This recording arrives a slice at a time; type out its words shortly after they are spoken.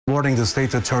Morning, the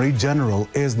state's attorney general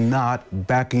is not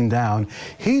backing down.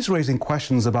 He's raising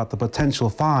questions about the potential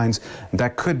fines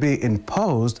that could be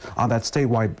imposed on that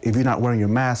statewide, if you're not wearing your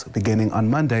mask beginning on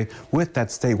Monday, with that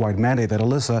statewide mandate that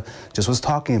Alyssa just was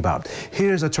talking about.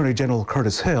 Here's Attorney General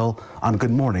Curtis Hill on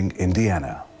Good Morning,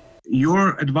 Indiana.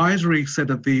 Your advisory said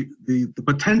that the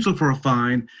potential for a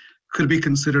fine could be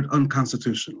considered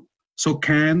unconstitutional. So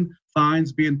can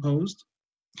fines be imposed?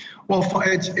 Well,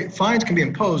 fines can be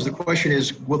imposed. The question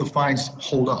is, will the fines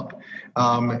hold up?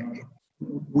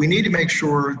 We need to make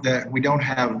sure that we don't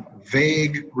have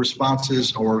vague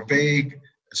responses or vague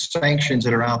sanctions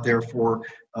that are out there for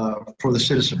the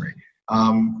citizenry.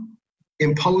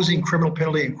 Imposing criminal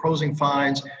penalty and imposing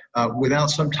fines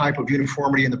without some type of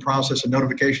uniformity in the process and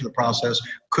notification of the process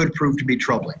could prove to be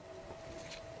troubling.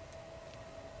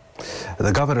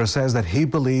 The governor says that he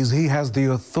believes he has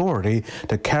the authority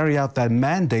to carry out that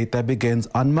mandate that begins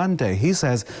on Monday. He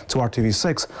says to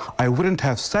WRTV6, "I wouldn't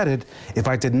have said it if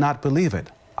I did not believe it.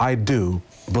 I do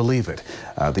believe it."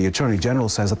 The Attorney General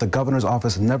says that the governor's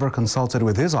office never consulted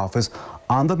with his office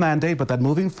on the mandate, but that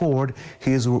moving forward,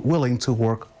 he is willing to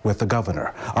work with the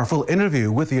governor. Our full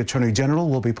interview with the Attorney General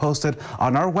will be posted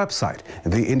on our website,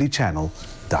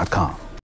 theindychannel.com.